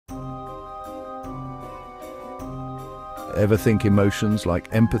Ever think emotions like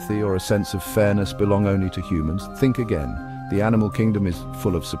empathy or a sense of fairness belong only to humans? Think again. The animal kingdom is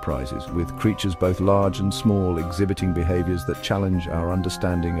full of surprises, with creatures both large and small exhibiting behaviors that challenge our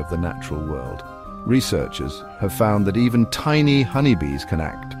understanding of the natural world. Researchers have found that even tiny honeybees can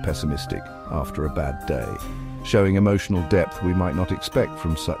act pessimistic after a bad day, showing emotional depth we might not expect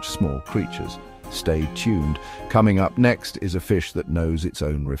from such small creatures. Stay tuned. Coming up next is a fish that knows its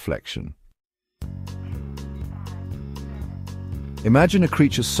own reflection. Imagine a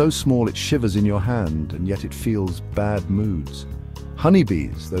creature so small it shivers in your hand, and yet it feels bad moods.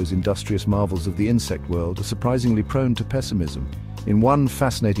 Honeybees, those industrious marvels of the insect world, are surprisingly prone to pessimism. In one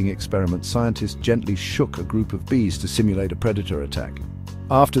fascinating experiment, scientists gently shook a group of bees to simulate a predator attack.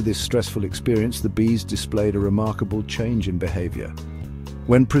 After this stressful experience, the bees displayed a remarkable change in behavior.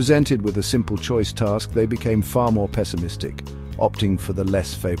 When presented with a simple choice task, they became far more pessimistic, opting for the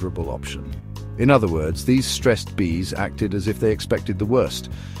less favorable option. In other words, these stressed bees acted as if they expected the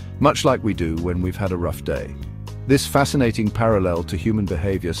worst, much like we do when we've had a rough day. This fascinating parallel to human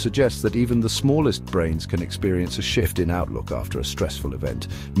behavior suggests that even the smallest brains can experience a shift in outlook after a stressful event,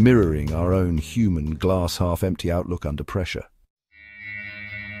 mirroring our own human glass-half-empty outlook under pressure.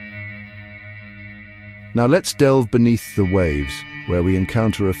 Now let's delve beneath the waves, where we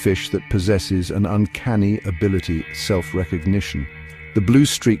encounter a fish that possesses an uncanny ability, self-recognition. The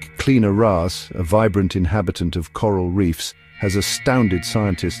blue-streak cleaner wrasse, a vibrant inhabitant of coral reefs, has astounded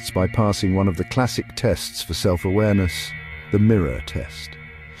scientists by passing one of the classic tests for self-awareness, the mirror test.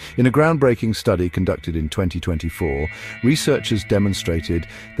 In a groundbreaking study conducted in 2024, researchers demonstrated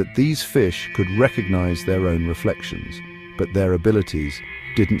that these fish could recognize their own reflections, but their abilities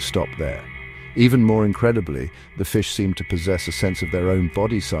didn't stop there. Even more incredibly, the fish seemed to possess a sense of their own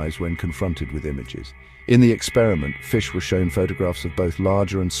body size when confronted with images. In the experiment, fish were shown photographs of both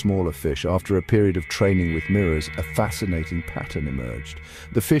larger and smaller fish. After a period of training with mirrors, a fascinating pattern emerged.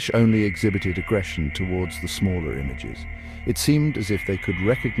 The fish only exhibited aggression towards the smaller images. It seemed as if they could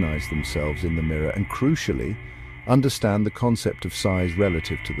recognize themselves in the mirror and, crucially, understand the concept of size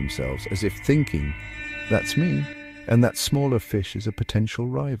relative to themselves, as if thinking, "That's me, and that smaller fish is a potential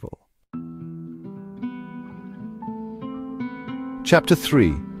rival." Chapter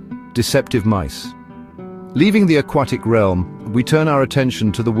 3. Deceptive Mice. Leaving the aquatic realm, we turn our attention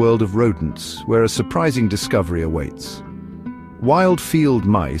to the world of rodents, where a surprising discovery awaits. Wild field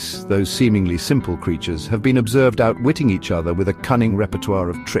mice, those seemingly simple creatures, have been observed outwitting each other with a cunning repertoire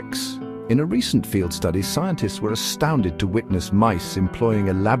of tricks. In a recent field study, scientists were astounded to witness mice employing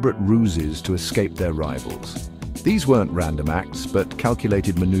elaborate ruses to escape their rivals. These weren't random acts, but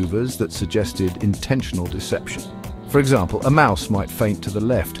calculated maneuvers that suggested intentional deception. For example, a mouse might feint to the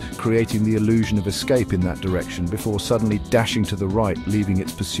left, creating the illusion of escape in that direction before suddenly dashing to the right, leaving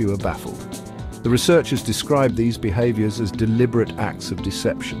its pursuer baffled. The researchers described these behaviors as deliberate acts of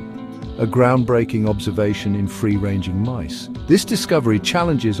deception, a groundbreaking observation in free-ranging mice. This discovery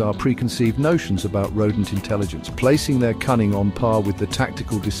challenges our preconceived notions about rodent intelligence, placing their cunning on par with the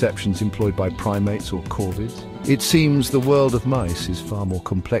tactical deceptions employed by primates or corvids. It seems the world of mice is far more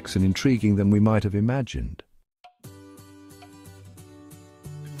complex and intriguing than we might have imagined.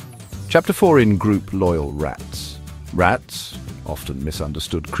 Chapter 4 in group loyal rats. Rats, often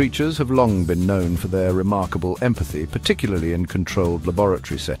misunderstood creatures, have long been known for their remarkable empathy, particularly in controlled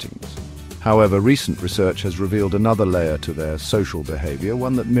laboratory settings. However, recent research has revealed another layer to their social behavior,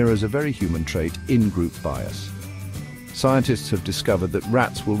 one that mirrors a very human trait, in-group bias. Scientists have discovered that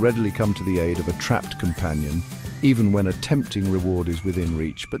rats will readily come to the aid of a trapped companion, even when a tempting reward is within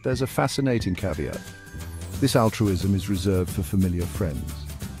reach, but there's a fascinating caveat. This altruism is reserved for familiar friends.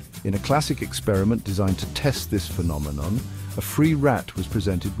 In a classic experiment designed to test this phenomenon, a free rat was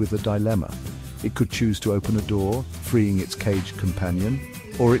presented with a dilemma. It could choose to open a door, freeing its caged companion,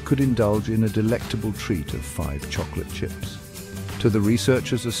 or it could indulge in a delectable treat of 5 chocolate chips. To the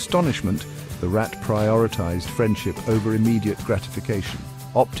researchers' astonishment, the rat prioritized friendship over immediate gratification,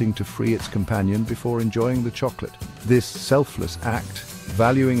 opting to free its companion before enjoying the chocolate. This selfless act,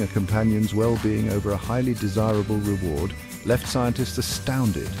 valuing a companion's well-being over a highly desirable reward, left scientists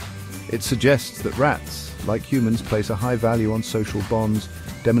astounded. It suggests that rats, like humans, place a high value on social bonds,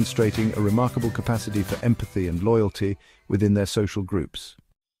 demonstrating a remarkable capacity for empathy and loyalty within their social groups.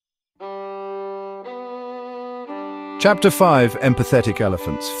 Chapter 5. Empathetic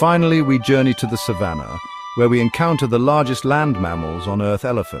Elephants. Finally, we journey to the savannah, where we encounter the largest land mammals on Earth,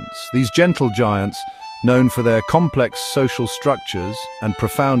 elephants. These gentle giants, known for their complex social structures and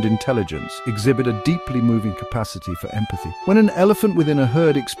profound intelligence, exhibit a deeply moving capacity for empathy. When an elephant within a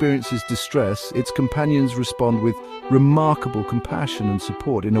herd experiences distress, its companions respond with remarkable compassion and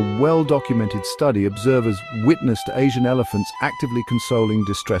support. In a well-documented study, observers witnessed Asian elephants actively consoling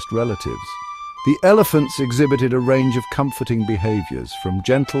distressed relatives. The elephants exhibited a range of comforting behaviors, from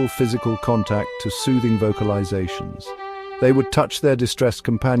gentle physical contact to soothing vocalizations. They would touch their distressed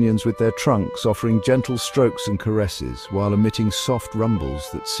companions with their trunks, offering gentle strokes and caresses, while emitting soft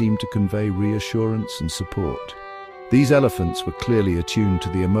rumbles that seemed to convey reassurance and support. These elephants were clearly attuned to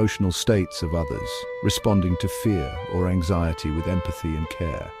the emotional states of others, responding to fear or anxiety with empathy and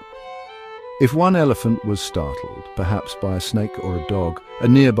care. If one elephant was startled, perhaps by a snake or a dog, a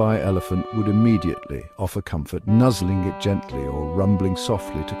nearby elephant would immediately offer comfort, nuzzling it gently or rumbling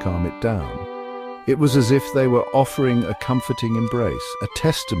softly to calm it down. It was as if they were offering a comforting embrace, a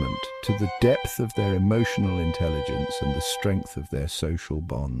testament to the depth of their emotional intelligence and the strength of their social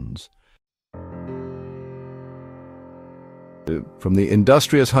bonds. From the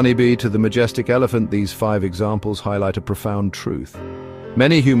industrious honeybee to the majestic elephant, these 5 examples highlight a profound truth.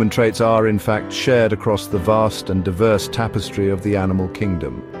 Many human traits are, in fact, shared across the vast and diverse tapestry of the animal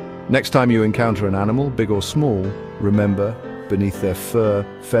kingdom. Next time you encounter an animal, big or small, remember, beneath their fur,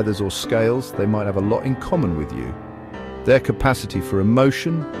 feathers or scales, they might have a lot in common with you. Their capacity for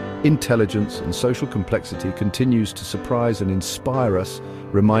emotion, intelligence and social complexity continues to surprise and inspire us,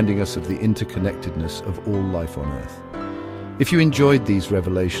 reminding us of the interconnectedness of all life on Earth. If you enjoyed these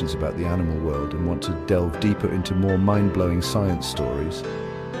revelations about the animal world and want to delve deeper into more mind-blowing science stories,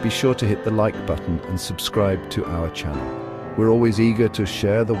 be sure to hit the like button and subscribe to our channel. We're always eager to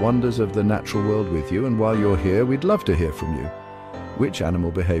share the wonders of the natural world with you, and while you're here, we'd love to hear from you. Which animal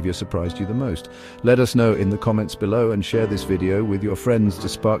behavior surprised you the most? Let us know in the comments below and share this video with your friends to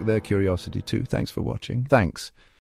spark their curiosity too. Thanks for watching. Thanks.